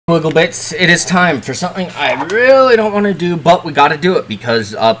Wigglebits, it is time for something I really don't want to do, but we gotta do it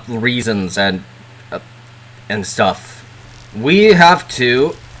because of reasons and stuff. We have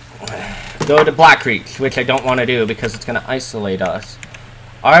to go to Blackreach, which I don't want to do because it's gonna isolate us.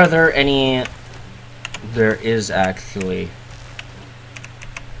 Are there any... There is actually.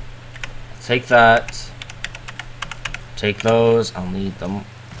 Take that. Take those. I'll need them.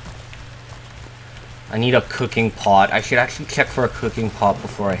 I need a cooking pot. I should actually check for a cooking pot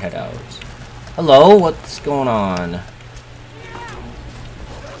before I head out. Hello, what's going on?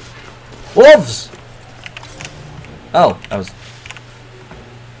 Wolves! Oh, that was...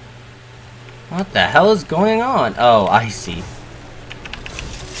 What the hell is going on? Oh, I see.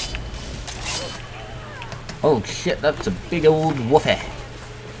 Oh shit, that's a big old woofy.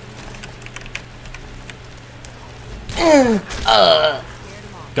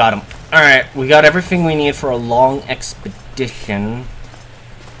 Got him. Alright, we got everything we need for a long expedition.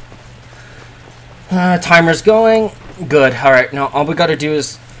 Timer's going. Good. Alright, now all we gotta do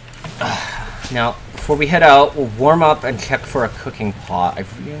is... now, before we head out, we'll warm up and check for a cooking pot. I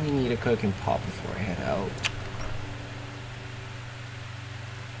really need a cooking pot before I head out.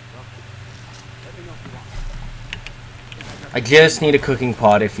 I just need a cooking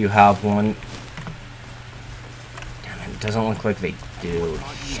pot if you have one. Damn it, it doesn't look like they do.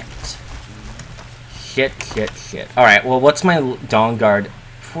 Shit. Alright, well, what's my Dawn Guard?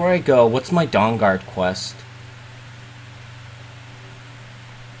 Before I go, what's my Dawn Guard quest?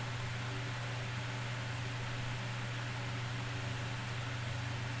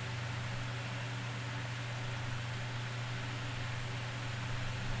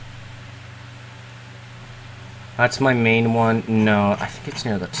 That's my main one. No, I think it's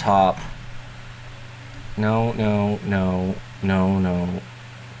near the top. No.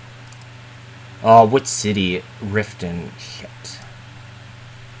 Oh, what city? Riften. Shit.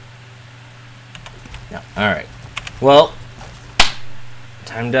 No, alright. Well,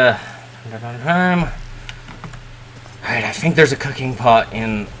 time. Alright, I think there's a cooking pot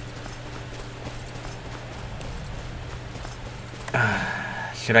in...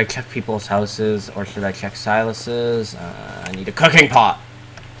 should I check people's houses, or should I check Silas's? I need a cooking pot!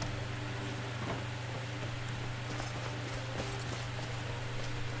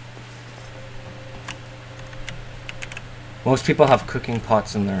 Most people have cooking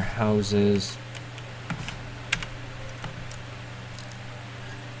pots in their houses.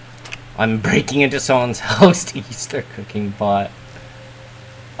 I'm breaking into someone's house to use their cooking pot.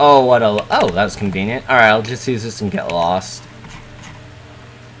 Oh, what a... Oh, that was convenient. Alright, I'll just use this and get lost.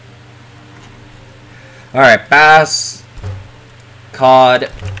 Alright, bass,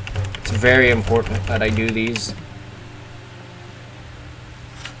 cod. It's very important that I do these.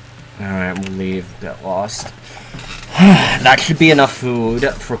 Alright, we'll leave, get lost. That should be enough food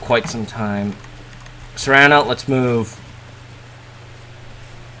for quite some time. Serrano, let's move.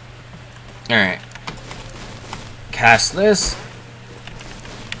 Alright. Cast this.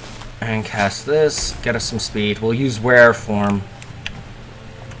 And cast this. Get us some speed. We'll use wear form.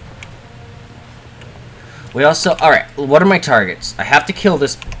 We also... Alright, what are my targets? I have to kill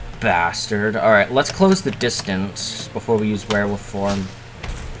this bastard. Alright, let's close the distance before we use werewolf form.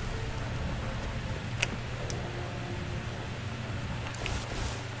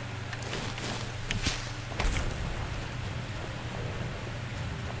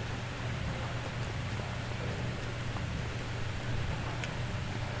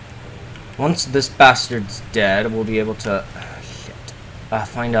 Once this bastard's dead, we'll be able to...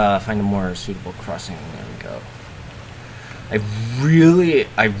 find a more suitable crossing. There we go. I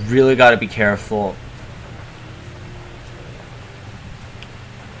really gotta be careful.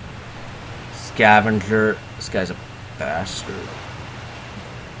 Scavenger. This guy's a bastard.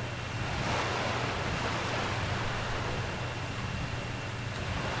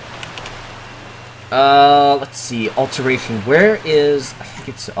 Let's see. Alteration. Where is... I think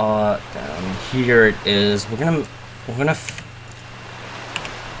it's, down here it is. We're gonna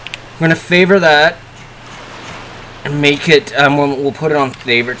favor that and make it, we'll put it on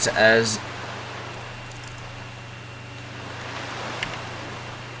favorites as...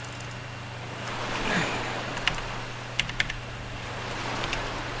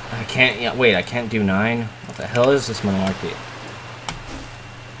 I can't, yeah, wait, I can't do 9? What the hell is this malarkey?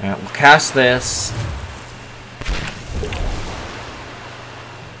 Alright, we'll cast this.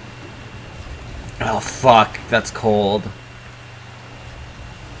 Oh, fuck, that's cold.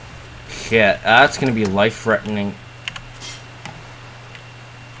 Shit, that's gonna be life-threatening.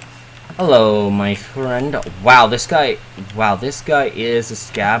 Hello, my friend. Wow, this guy is a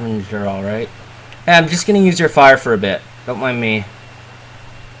scavenger, alright. Hey, I'm just gonna use your fire for a bit. Don't mind me.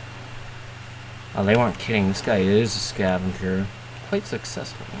 Oh, they weren't kidding. This guy is a scavenger. Quite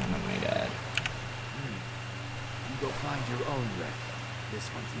successful, I might add. You go find your own wreck. This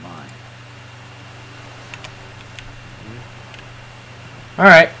one's mine.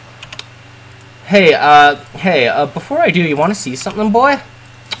 Alright. Hey, before I do, you want to see something, boy?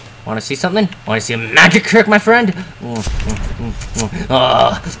 Want to see something? Want to see a magic trick, my friend?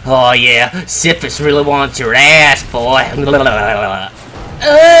 Oh yeah, Siphus really wants your ass, boy.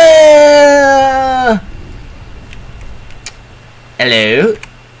 Hello? You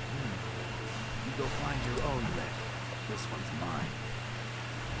go find your own wreck. This one's mine.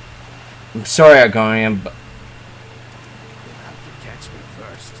 I'm sorry, Argonian, but... You'll have to catch me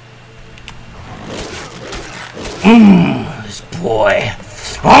first. This boy.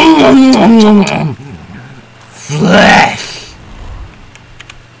 Flesh.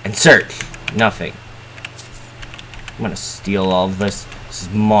 And search. Nothing. I'm gonna steal all of this. This is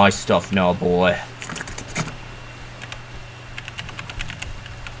my stuff now, boy.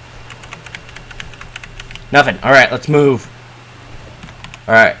 Nothing. Alright, let's move.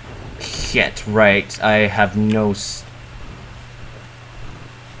 Alright. Shit, right. I have no...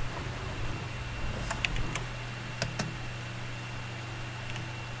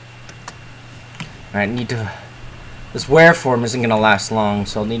 I need to... This wear form isn't gonna last long,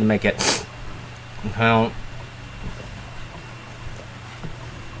 so I'll need to make it count.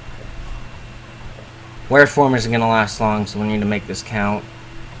 Wear form isn't gonna last long, so we need to make this count.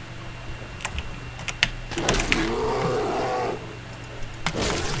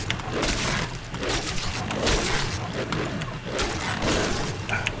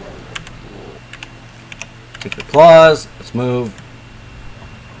 Take the claws. Let's move.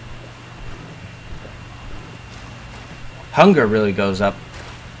 Hunger really goes up.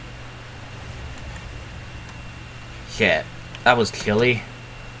 Shit. That was chilly.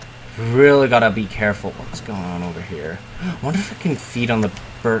 Really gotta be careful. What's going on over here? I wonder if I can feed on the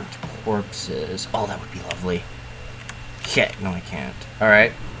burnt corpses. Oh, that would be lovely. Shit. No, I can't.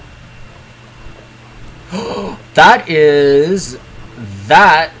 Alright. That is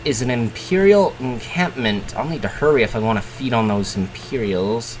an Imperial encampment. I'll need to hurry if I want to feed on those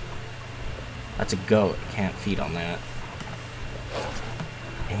Imperials. That's a goat. I can't feed on that.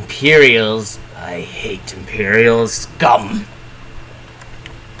 Imperials. I hate Imperials. Scum.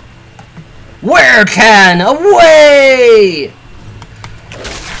 Where can? Away!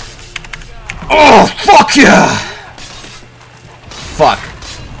 Oh, fuck yeah! Fuck.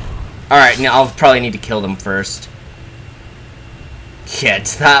 Alright, now I'll probably need to kill them first. Shit,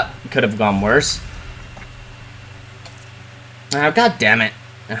 that could have gone worse. Oh, god damn it.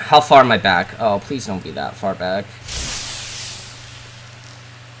 How far am I back? Oh, please don't be that far back.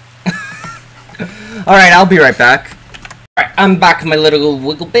 Alright, I'll be right back. Alright, I'm back in my little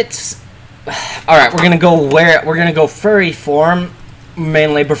wiggle bits. Alright, we're gonna go furry form.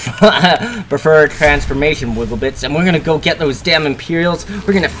 Mainly prefer transformation wiggle bits, and we're gonna go get those damn Imperials.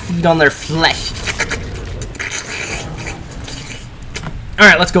 We're gonna feed on their flesh.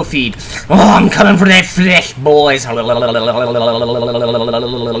 Alright, let's go feed. Oh, I'm coming for that flesh, boys.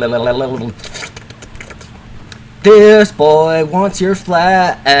 This boy wants your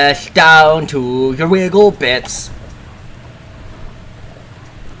flesh down to your wiggle bits.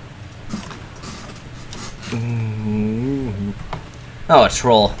 Oh, a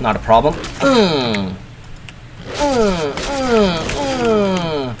troll, not a problem.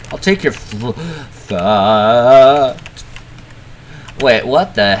 I'll take your fat. Wait,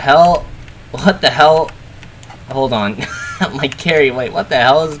 what the hell? What the hell? Hold on. My carry, wait, what the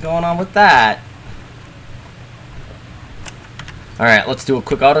hell is going on with that? Alright, let's do a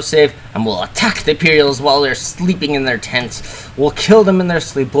quick autosave, and we'll attack the Imperials while they're sleeping in their tents. We'll kill them in their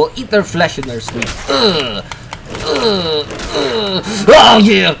sleep. We'll eat their flesh in their sleep. Oh,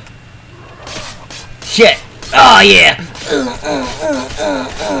 yeah! Shit! Oh, yeah!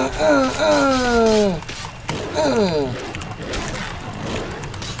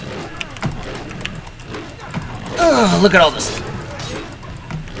 Look at all this.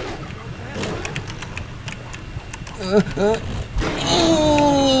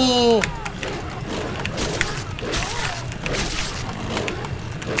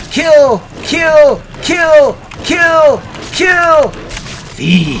 Kill! Kill! Kill! Kill! Kill!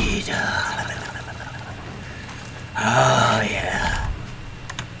 Feed! Oh, yeah.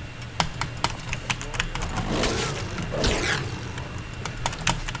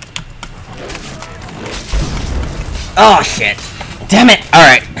 Oh, shit. Damn it.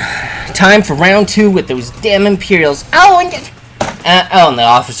 Alright. Time for round 2 with those damn Imperials. Oh, and the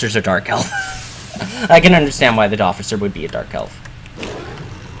officers are Dark Elf. I can understand why the officer would be a Dark Elf.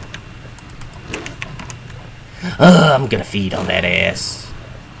 I'm gonna feed on that ass.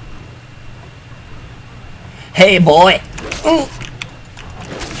 Hey, boy.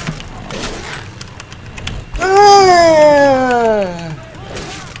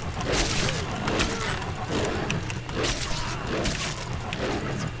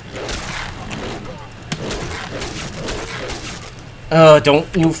 Oh, don't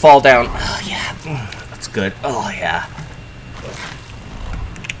you fall down. Oh, yeah. That's good. Oh, yeah.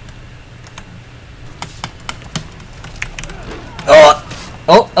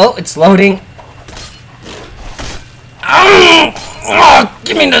 Oh, it's loading. Oh,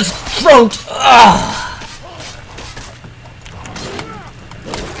 give me this throat.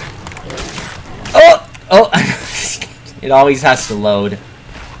 Oh, it always has to load.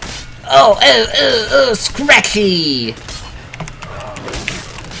 Oh, scratchy.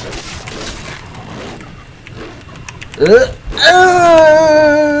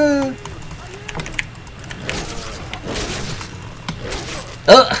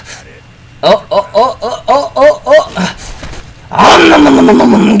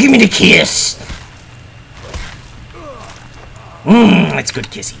 Give me the kiss. That's good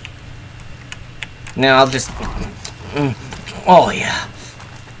kissy. Now I'll just. Oh yeah.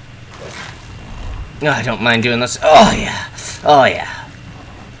 No, I don't mind doing this. Oh yeah. Oh yeah.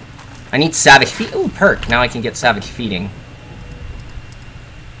 I need savage feed. Ooh, perk. Now I can get savage feeding.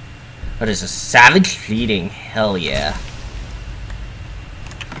 What is this? Savage feeding. Hell yeah.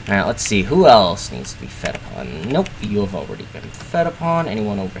 Alright, let's see. Who else needs to be fed upon? Nope, you have already been fed upon.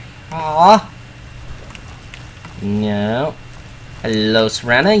 Anyone over here? No. Hello,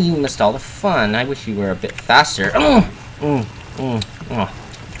 Serena. You missed all the fun. I wish you were a bit faster. Oh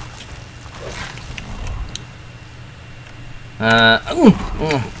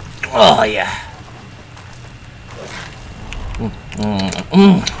yeah.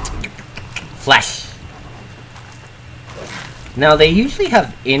 Flesh. Now, they usually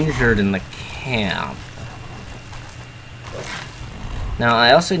have injured in the camp. Now,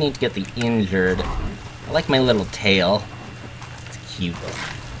 I also need to get the injured. I like my little tail. It's cute.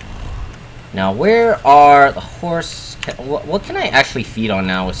 Now, where are the horse? What can I actually feed on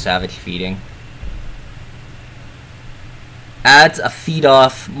now with savage feeding? Adds a feed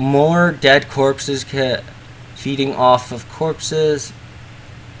off more dead corpses. Feeding off of corpses.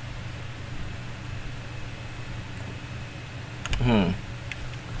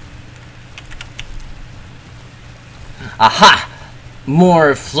 Aha!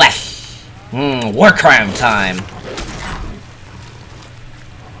 More flesh! War crime time!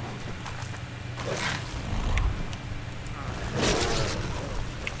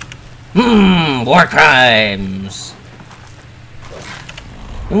 War crimes!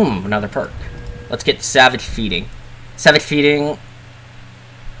 Another perk. Let's get savage feeding. Savage feeding.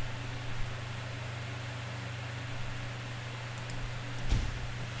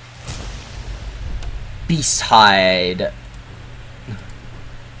 Beast hide.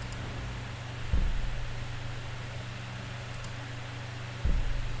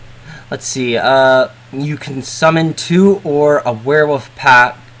 Let's see, you can summon 2 or a werewolf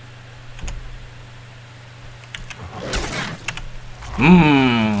pack.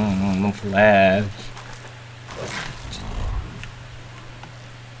 Flash.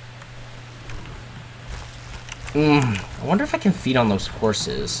 I wonder if I can feed on those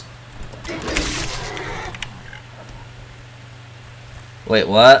horses. Wait,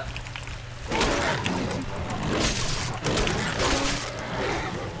 what?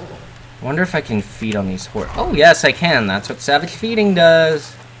 I wonder if I can feed on these horses. Oh, yes, I can. That's what savage feeding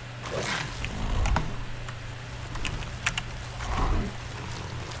does.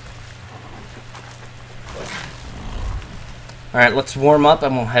 Alright, let's warm up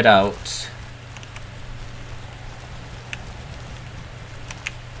and we'll head out.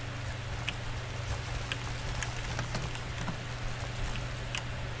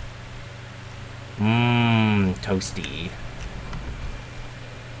 Toasty.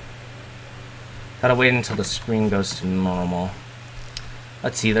 Gotta wait until the screen goes to normal.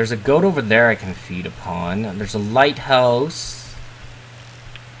 Let's see, there's a goat over there I can feed upon. There's a lighthouse.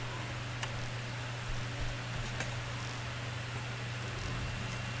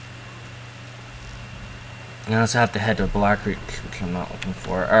 I also have to head to Blackreach, which I'm not looking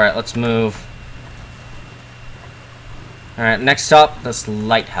for. Alright, let's move. Alright, next up, this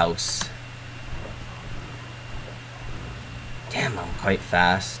lighthouse. Damn, I'm quite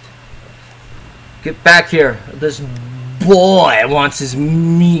fast. Get back here. This boy wants his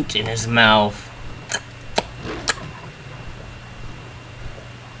meat in his mouth.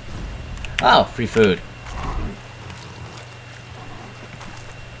 Oh, free food.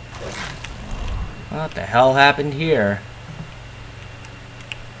 What the hell happened here?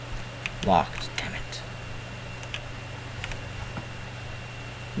 Locked. Damn it.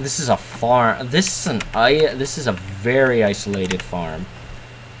 This is a farm. This is a very isolated farm.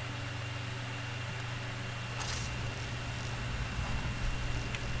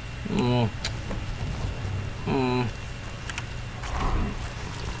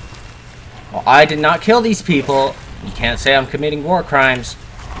 Well, I did not kill these people. You can't say I'm committing war crimes.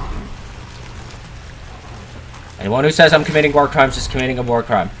 Anyone who says I'm committing war crimes is committing a war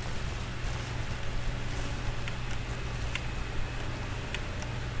crime.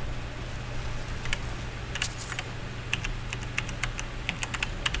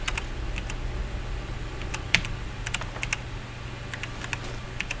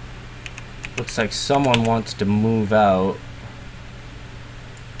 Looks like someone wants to move out.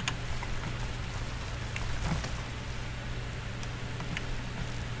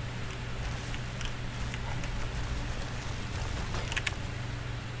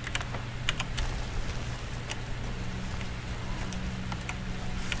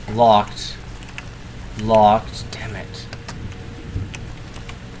 Locked. Locked. Damn it.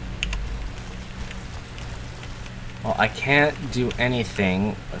 Well, I can't do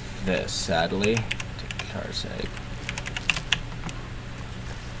anything with this, sadly. Take the car's egg.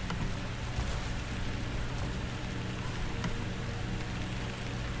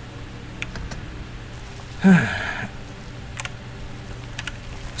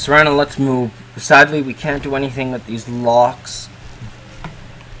 Serrano, let's move. Sadly, we can't do anything with these locks.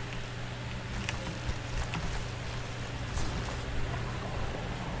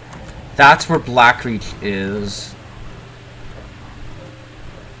 That's where Blackreach is.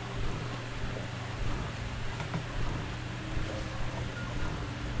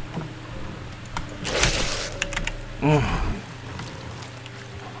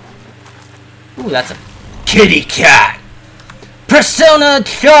 Ooh, that's a kitty cat! Persona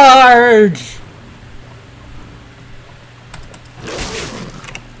charge!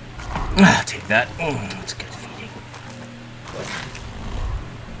 Ah, take that. That's good feeding.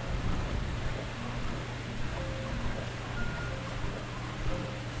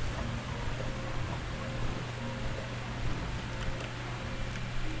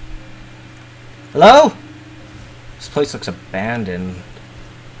 Hello? This place looks abandoned.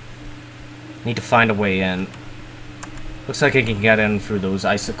 Need to find a way in. Looks like I can get in through those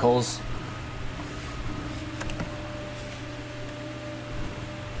icicles.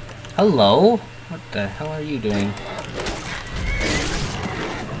 Hello? What the hell are you doing?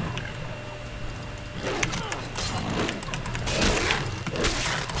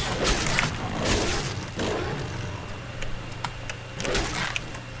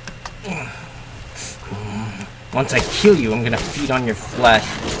 Once I kill you, I'm gonna feed on your flesh.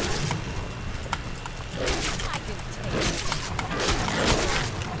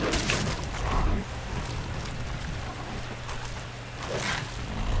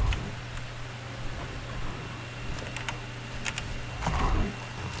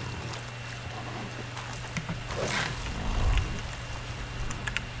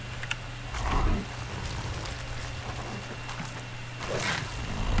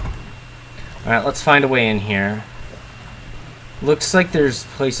 Alright, let's find a way in here. Looks like there's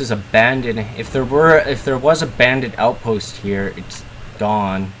places abandoned. If there was a bandit outpost here, it's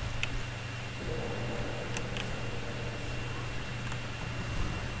gone.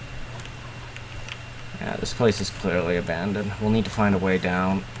 Yeah, this place is clearly abandoned. We'll need to find a way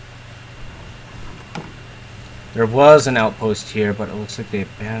down. There was an outpost here, but it looks like they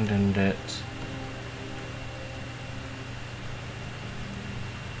abandoned it.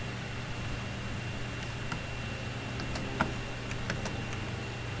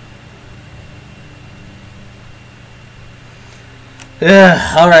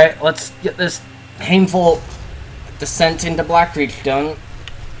 Alright, let's get this painful descent into Blackreach done.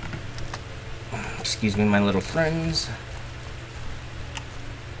 Excuse me, my little friends.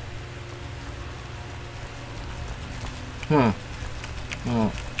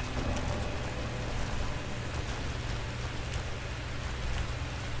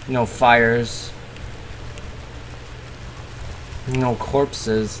 No fires. No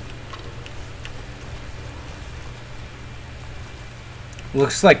corpses.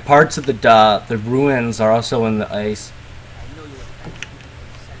 Looks like parts of the ruins are also in the ice.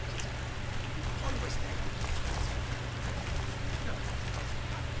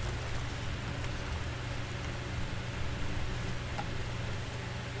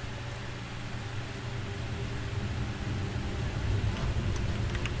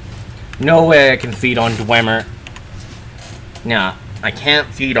 No way I can feed on Dwemer. Nah, I can't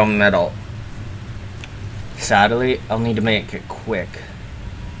feed on metal. Sadly, I'll need to make it quick.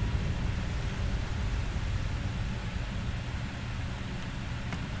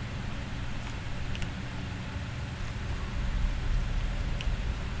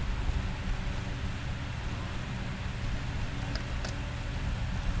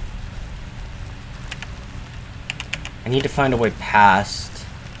 I need to find a way past.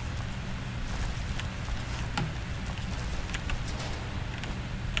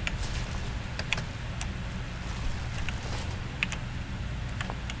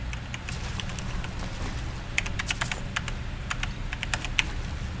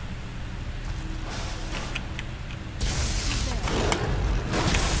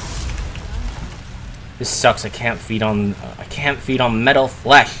 This sucks. I can't feed on metal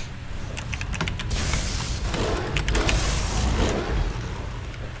flesh.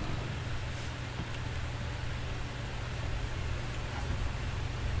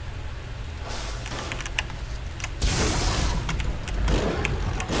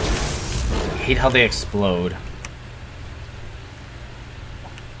 I hate how they explode.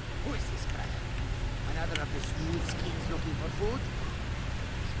 Who is this guy? Another of the smooth skins looking for food?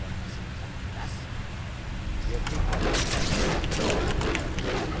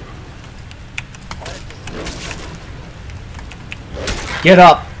 Get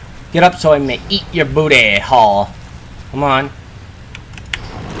up! Get up so I may eat your booty hole. Come on.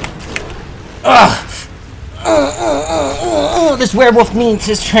 Ugh! This werewolf needs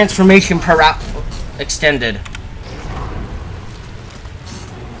his transformation power extended.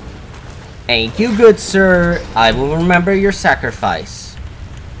 Ain't you good, sir? I will remember your sacrifice.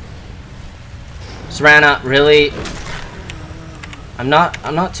 Serana, really? I'm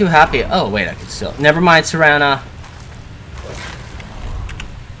not too happy. Oh wait, I can still. Never mind, Serana.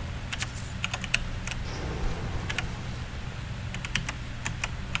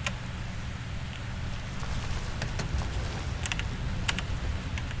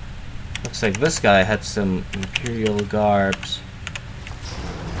 Looks like this guy had some Imperial garbs.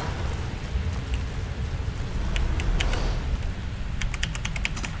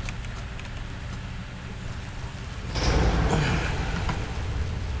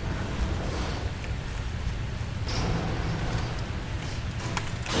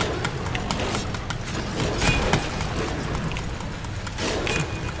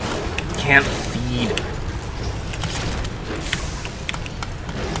 Can't feed.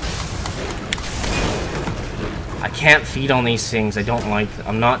 I can't feed on these things. I don't like.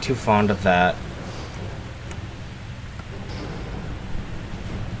 I'm not too fond of that.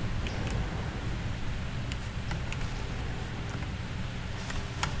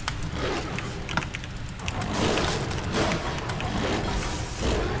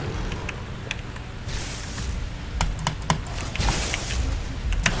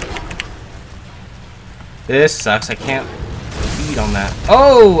 This sucks. I can't feed on that.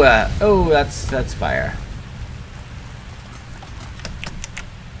 Oh, oh, that's fire.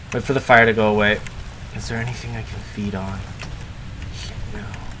 Wait for the fire to go away. Is there anything I can feed on? Shit,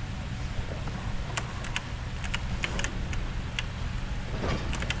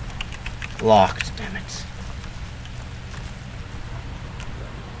 no. Locked, damn it.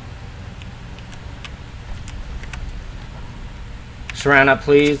 Serana,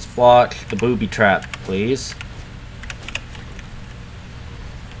 please watch the booby trap, please.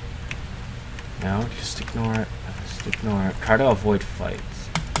 No, just ignore it. Just ignore it. Try to avoid fights.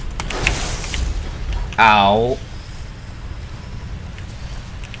 Ow.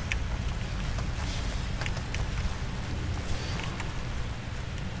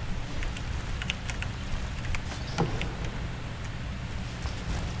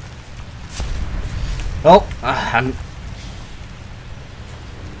 Oh, I'm...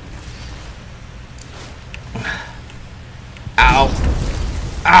 Ow.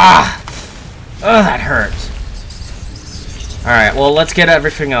 Ah! Oh, that hurts. Alright, well, let's get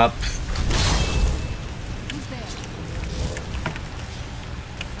everything up.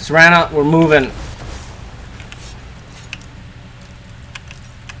 Serana, we're moving.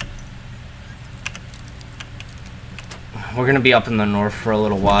 We're gonna be up in the north for a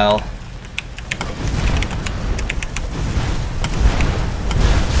little while.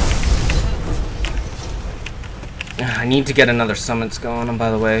 I need to get another summons going, by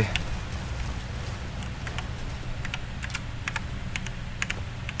the way.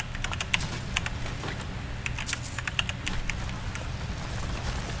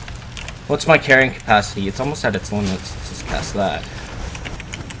 What's my carrying capacity? It's almost at its limits. Let's just cast that.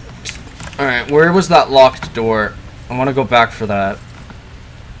 Alright, where was that locked door? I want to go back for that.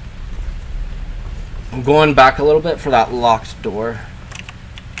 I'm going back a little bit for that locked door.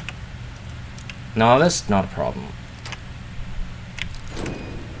 Novice, not a problem.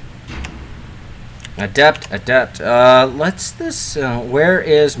 Adept. Let's this. Where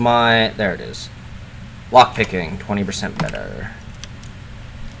is my? There it is. Lockpicking, 20% better.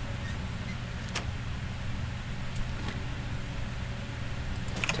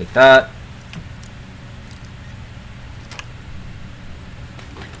 Take that.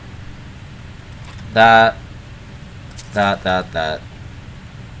 That.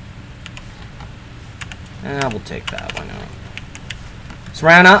 We'll take that. Why not?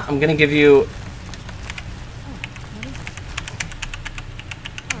 Serana, I'm gonna give you.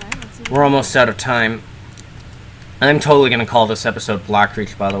 We're almost out of time. I'm totally gonna call this episode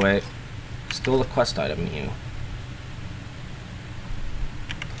Blackreach, by the way. Still a quest item, you.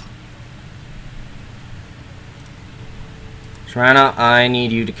 Serana, I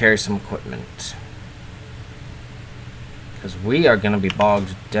need you to carry some equipment. Because we are gonna be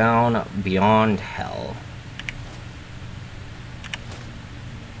bogged down beyond hell.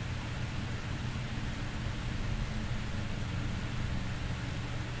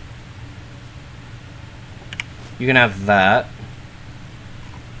 You can have that.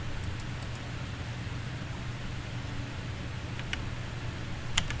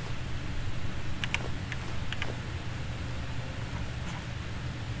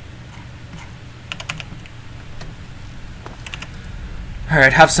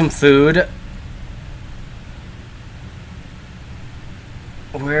 Alright, have some food.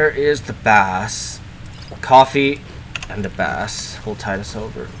 Where is the bass? Coffee and the bass will tide us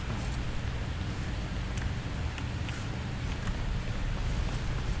over.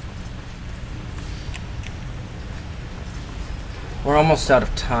 We're almost out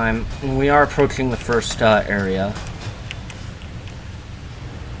of time, and we are approaching the first area.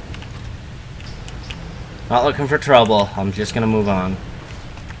 Not looking for trouble, I'm just gonna move on.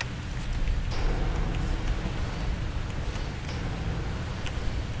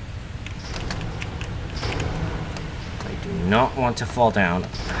 I do not want to fall down.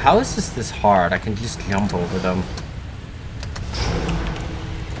 How is this hard? I can just jump over them.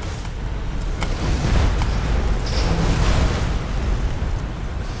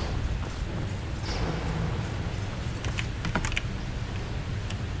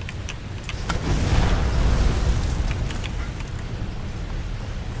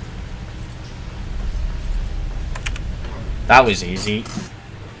 That was easy.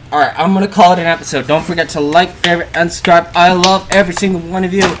 Alright, I'm gonna call it an episode. Don't forget to like, favorite, and subscribe. I love every single one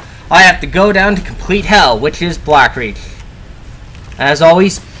of you. I have to go down to complete hell, which is Blackreach. As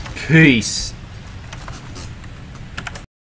always, peace.